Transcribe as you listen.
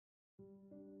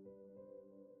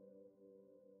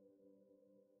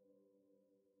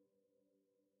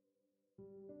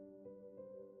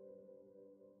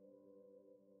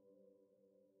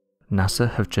NASA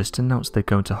have just announced they're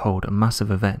going to hold a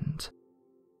massive event,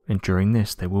 and during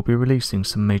this they will be releasing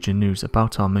some major news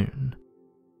about our moon.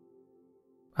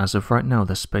 As of right now,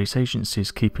 the space agency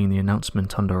is keeping the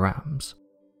announcement under wraps,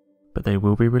 but they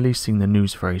will be releasing the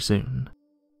news very soon.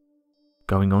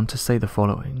 Going on to say the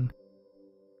following: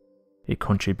 it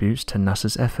contributes to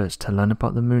NASA's efforts to learn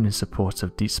about the moon in support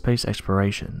of deep space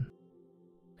exploration.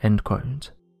 End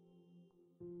quote.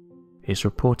 It's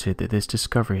reported that this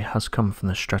discovery has come from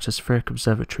the Stratospheric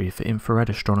Observatory for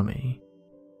Infrared Astronomy,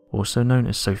 also known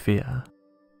as SOFIA.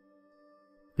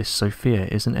 This SOFIA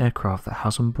is an aircraft that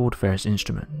has on board various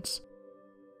instruments.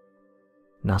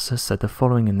 NASA said the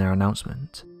following in their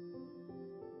announcement: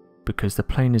 because the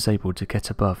plane is able to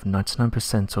get above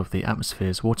 99% of the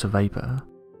atmosphere's water vapor,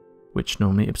 which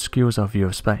normally obscures our view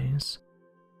of space,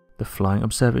 the flying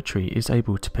observatory is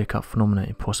able to pick up phenomena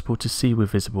impossible to see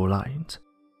with visible light.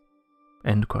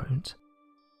 End quote.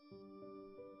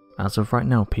 As of right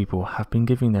now, people have been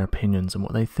giving their opinions on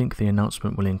what they think the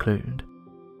announcement will include,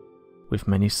 with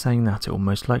many saying that it will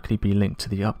most likely be linked to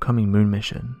the upcoming moon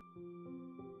mission.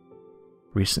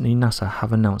 Recently, NASA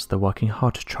have announced they're working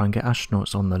hard to try and get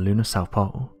astronauts on the lunar South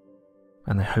Pole,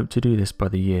 and they hope to do this by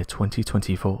the year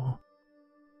 2024.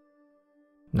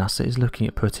 NASA is looking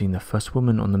at putting the first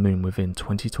woman on the moon within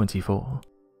 2024,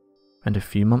 and a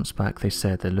few months back they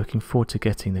said they're looking forward to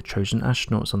getting the chosen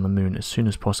astronauts on the moon as soon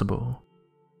as possible,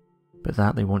 but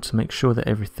that they want to make sure that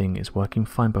everything is working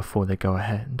fine before they go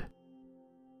ahead.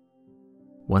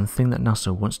 One thing that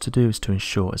NASA wants to do is to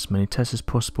ensure as many tests as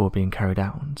possible are being carried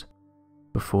out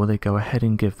before they go ahead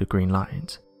and give the green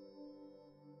light.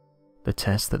 The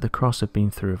tests that the crafts have been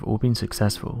through have all been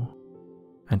successful,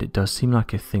 and it does seem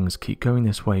like if things keep going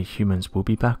this way, humans will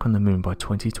be back on the moon by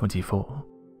 2024.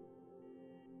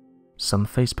 Some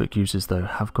Facebook users though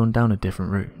have gone down a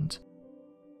different route,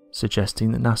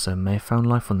 suggesting that NASA may have found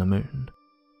life on the moon,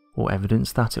 or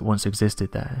evidence that it once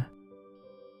existed there,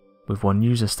 with one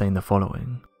user saying the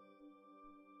following: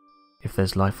 if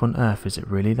there's life on Earth, is it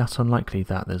really that unlikely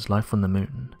that there's life on the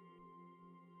moon?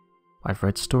 I've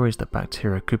read stories that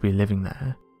bacteria could be living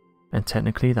there, and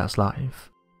technically that's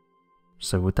life.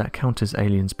 So would that count as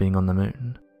aliens being on the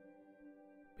moon?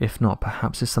 If not,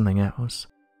 perhaps it's something else.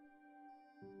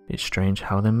 It's strange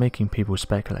how they're making people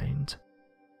speculate.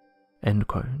 End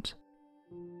quote.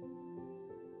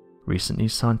 Recently,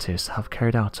 scientists have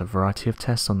carried out a variety of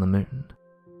tests on the moon.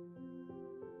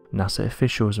 NASA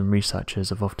officials and researchers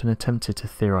have often attempted to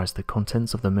theorize the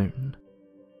contents of the moon,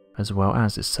 as well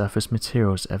as its surface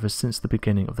materials ever since the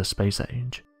beginning of the space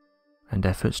age, and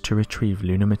efforts to retrieve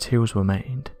lunar materials were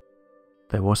made.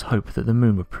 There was hope that the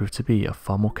moon would prove to be a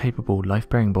far more capable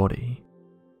life-bearing body,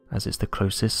 as it's the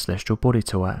closest celestial body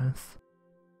to Earth.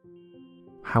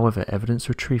 However, evidence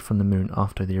retrieved from the moon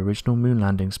after the original moon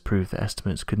landings proved that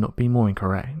estimates could not be more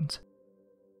incorrect.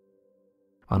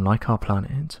 Unlike our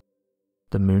planet,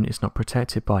 the moon is not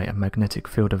protected by a magnetic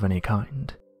field of any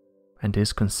kind, and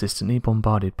is consistently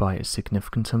bombarded by a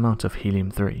significant amount of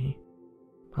helium-3,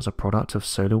 as a product of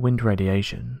solar wind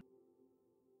radiation.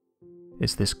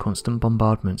 It's this constant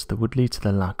bombardment that would lead to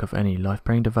the lack of any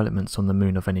life-bearing developments on the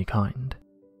moon of any kind,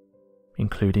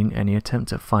 including any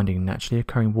attempt at finding naturally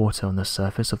occurring water on the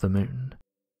surface of the moon.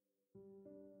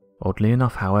 Oddly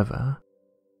enough, however,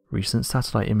 recent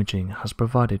satellite imaging has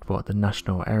provided what the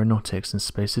National Aeronautics and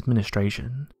Space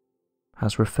Administration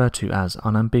has referred to as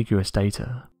unambiguous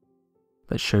data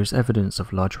that shows evidence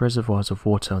of large reservoirs of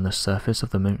water on the surface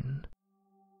of the moon.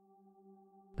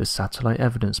 The satellite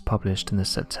evidence published in the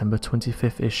September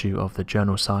 25th issue of the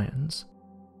journal Science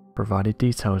provided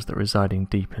details that residing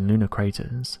deep in lunar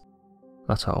craters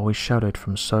that are always shadowed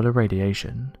from solar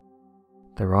radiation,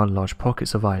 there are large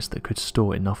pockets of ice that could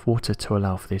store enough water to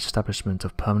allow for the establishment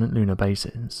of permanent lunar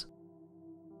bases.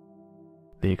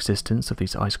 The existence of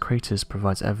these ice craters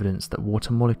provides evidence that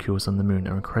water molecules on the moon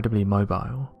are incredibly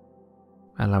mobile,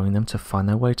 allowing them to find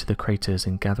their way to the craters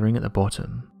and gathering at the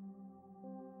bottom.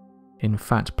 In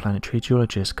fact, planetary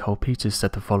geologist Carl Peters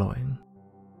said the following: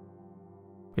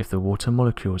 if the water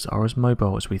molecules are as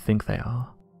mobile as we think they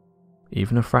are,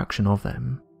 even a fraction of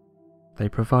them, they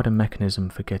provide a mechanism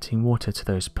for getting water to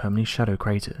those permanently shadow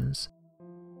craters,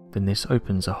 then this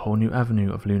opens a whole new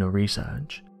avenue of lunar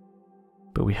research,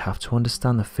 but we have to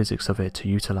understand the physics of it to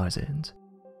utilize it.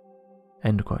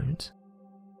 End quote.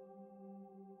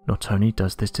 Not only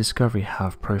does this discovery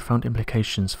have profound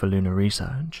implications for lunar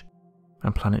research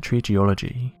and planetary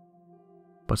geology,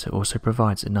 but it also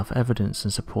provides enough evidence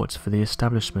and support for the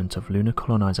establishment of lunar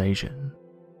colonization,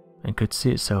 and could see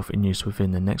itself in use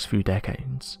within the next few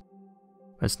decades,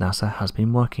 as NASA has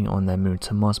been working on their Moon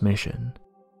to Mars mission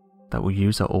that will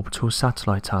use our orbital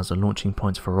satellite as a launching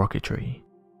point for rocketry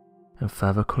and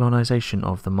further colonization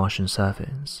of the Martian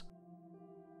surface.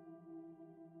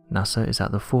 NASA is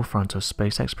at the forefront of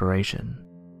space exploration.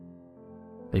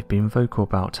 They've been vocal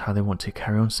about how they want to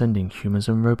carry on sending humans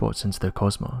and robots into the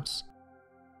cosmos,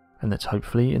 and that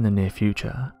hopefully in the near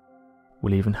future,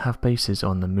 we'll even have bases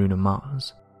on the Moon and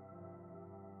Mars.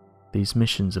 These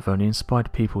missions have only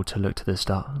inspired people to look to the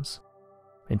stars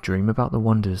and dream about the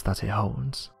wonders that it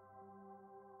holds.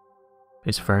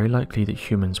 It's very likely that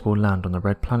humans will land on the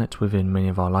red planet within many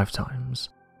of our lifetimes,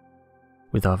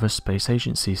 with other space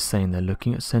agencies saying they're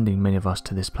looking at sending many of us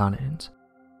to this planet.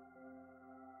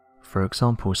 For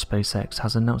example, SpaceX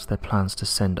has announced their plans to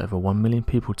send over 1 million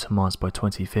people to Mars by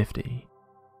 2050.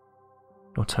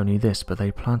 Not only this, but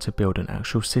they plan to build an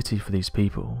actual city for these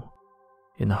people,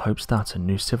 in the hopes that a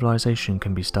new civilization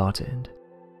can be started.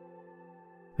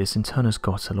 This in turn has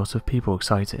got a lot of people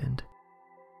excited.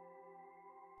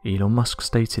 Elon Musk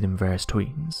stated in various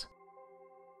tweets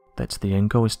that the end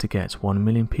goal is to get 1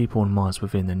 million people on Mars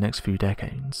within the next few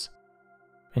decades,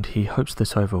 and he hopes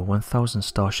that over 1,000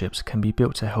 starships can be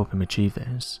built to help him achieve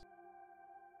this.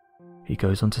 He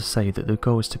goes on to say that the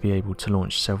goal is to be able to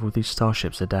launch several of these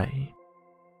starships a day,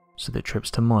 so that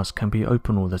trips to Mars can be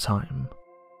open all the time.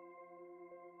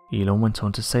 Elon went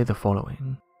on to say the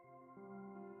following: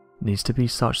 "Needs to be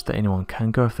such that anyone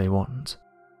can go if they want,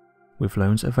 with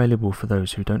loans available for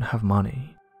those who don't have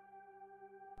money.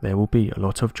 There will be a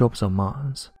lot of jobs on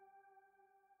Mars."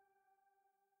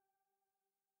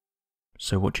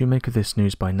 So what do you make of this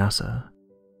news by NASA,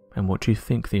 and what do you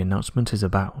think the announcement is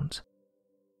about?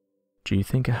 Do you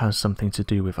think it has something to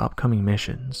do with upcoming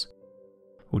missions,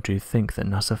 or do you think that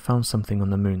NASA found something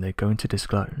on the moon they're going to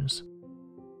disclose?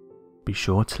 Be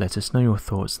sure to let us know your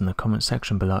thoughts in the comment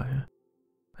section below,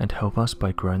 and help us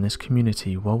by growing this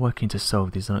community while working to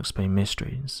solve these unexplained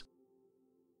mysteries.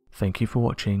 Thank you for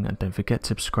watching, and don't forget to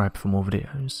subscribe for more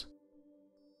videos.